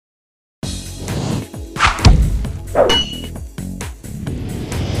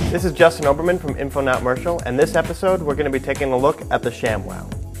This is Justin Oberman from Infomercial, and this episode we're going to be taking a look at the Shamwow.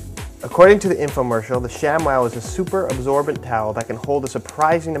 According to the infomercial, the Shamwow is a super absorbent towel that can hold a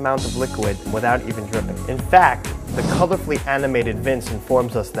surprising amount of liquid without even dripping. In fact, the colorfully animated Vince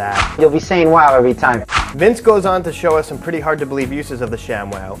informs us that you'll be saying wow every time. Vince goes on to show us some pretty hard to believe uses of the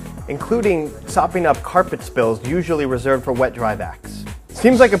Shamwow, including sopping up carpet spills usually reserved for wet dry backs.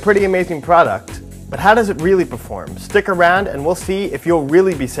 Seems like a pretty amazing product, but how does it really perform? Stick around and we'll see if you'll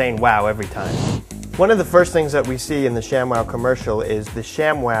really be saying wow every time. One of the first things that we see in the Shamwow commercial is the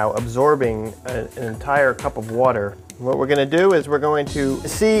Shamwow absorbing an entire cup of water. What we're going to do is we're going to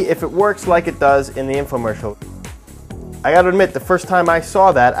see if it works like it does in the infomercial. I got to admit, the first time I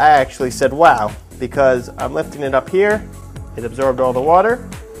saw that, I actually said wow, because I'm lifting it up here, it absorbed all the water,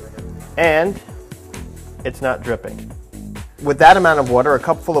 and it's not dripping. With that amount of water, a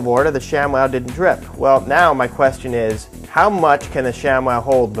cup full of water, the Shamwow didn't drip. Well, now my question is, how much can the Shamwow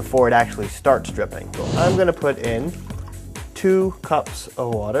hold before it actually starts dripping? So I'm going to put in 2 cups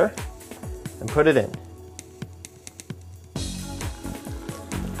of water and put it in.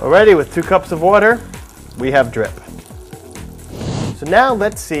 Alrighty, with 2 cups of water, we have drip. So now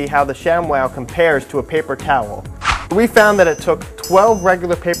let's see how the Shamwow compares to a paper towel. We found that it took 12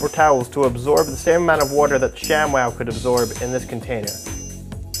 regular paper towels to absorb the same amount of water that Shamwow could absorb in this container.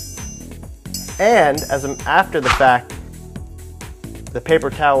 And after the fact, the paper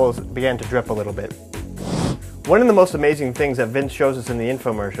towels began to drip a little bit. One of the most amazing things that Vince shows us in the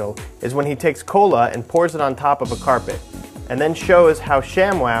infomercial is when he takes cola and pours it on top of a carpet, and then shows how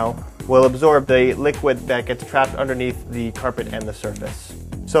Shamwow will absorb the liquid that gets trapped underneath the carpet and the surface.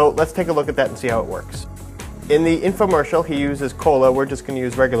 So let's take a look at that and see how it works. In the infomercial, he uses cola. We're just going to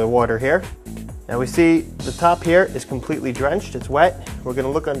use regular water here. Now we see the top here is completely drenched. It's wet. We're going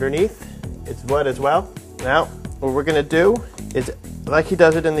to look underneath. It's wet as well. Now, what we're going to do is, like he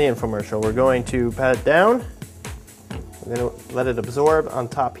does it in the infomercial, we're going to pat it down. We're going to let it absorb on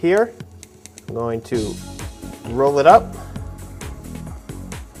top here. I'm going to roll it up.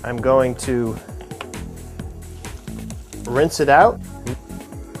 I'm going to rinse it out.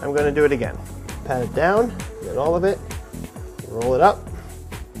 I'm going to do it again. Pat it down, get all of it, roll it up,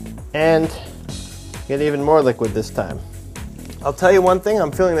 and get even more liquid this time. I'll tell you one thing,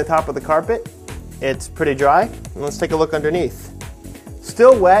 I'm feeling the top of the carpet. It's pretty dry, and let's take a look underneath.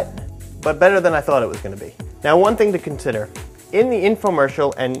 Still wet, but better than I thought it was going to be. Now, one thing to consider. In the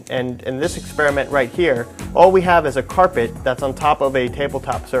infomercial and this experiment right here, all we have is a carpet that's on top of a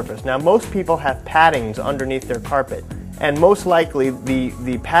tabletop surface. Now, most people have paddings underneath their carpet, and most likely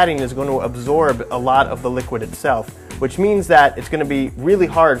the padding is going to absorb a lot of the liquid itself, which means that it's going to be really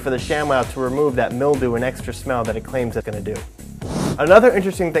hard for the Shamwow to remove that mildew and extra smell that it claims it's going to do. Another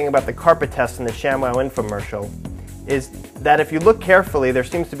interesting thing about the carpet test in the Shamwow infomercial is that if you look carefully, there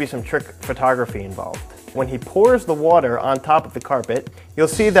seems to be some trick photography involved. When he pours the water on top of the carpet, you'll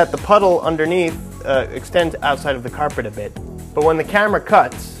see that the puddle underneath extends outside of the carpet a bit. But when the camera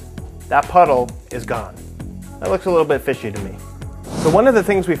cuts, that puddle is gone. That looks a little bit fishy to me. So one of the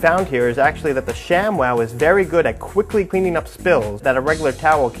things we found here is actually that the Shamwow is very good at quickly cleaning up spills that a regular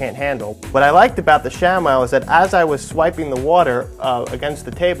towel can't handle. What I liked about the Shamwow is that as I was swiping the water against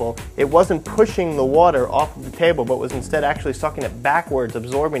the table, it wasn't pushing the water off of the table, but was instead actually sucking it backwards,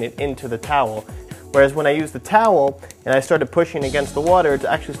 absorbing it into the towel. Whereas when I used the towel and I started pushing against the water, it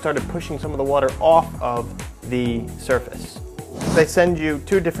actually started pushing some of the water off of the surface. They send you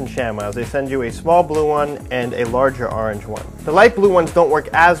 2 different Shamwows. They send you a small blue one and a larger orange one. The light blue ones don't work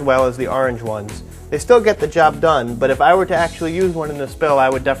as well as the orange ones. They still get the job done, but if I were to actually use one in a spill, I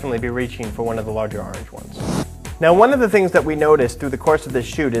would definitely be reaching for one of the larger orange ones. Now, one of the things that we noticed through the course of this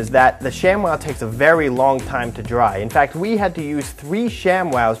shoot is that the Shamwow takes a very long time to dry. In fact, we had to use 3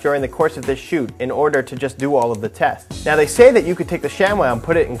 Shamwows during the course of this shoot in order to just do all of the tests. Now, they say that you could take the Shamwow and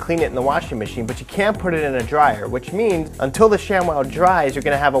put it and clean it in the washing machine, but you can't put it in a dryer, which means until the Shamwow dries, you're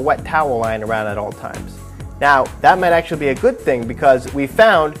going to have a wet towel lying around at all times. Now, that might actually be a good thing because we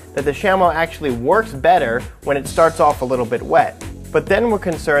found that the Shamwow actually works better when it starts off a little bit wet. But then we're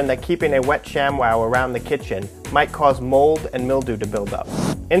concerned that keeping a wet Shamwow around the kitchen might cause mold and mildew to build up.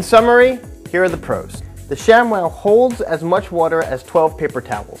 In summary, here are the pros. The Shamwow holds as much water as 12 paper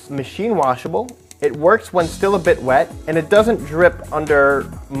towels. Machine washable, it works when still a bit wet, and it doesn't drip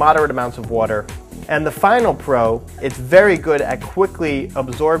under moderate amounts of water. And the final pro, it's very good at quickly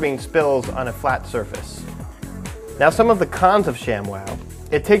absorbing spills on a flat surface. Now, some of the cons of Shamwow.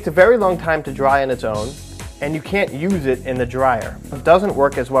 It takes a very long time to dry on its own, and you can't use it in the dryer. It doesn't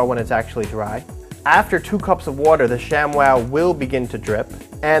work as well when it's actually dry. After 2 cups of water, the Shamwow will begin to drip,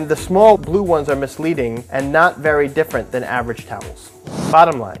 and the small blue ones are misleading and not very different than average towels.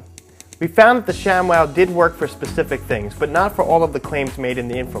 Bottom line, we found that the Shamwow did work for specific things, but not for all of the claims made in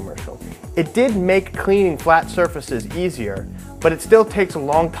the infomercial. It did make cleaning flat surfaces easier, but it still takes a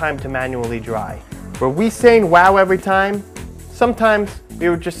long time to manually dry. Were we saying wow every time? Sometimes we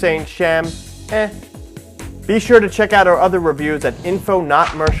were just saying sham, eh. Be sure to check out our other reviews at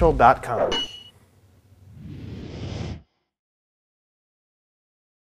info.notmercial.com.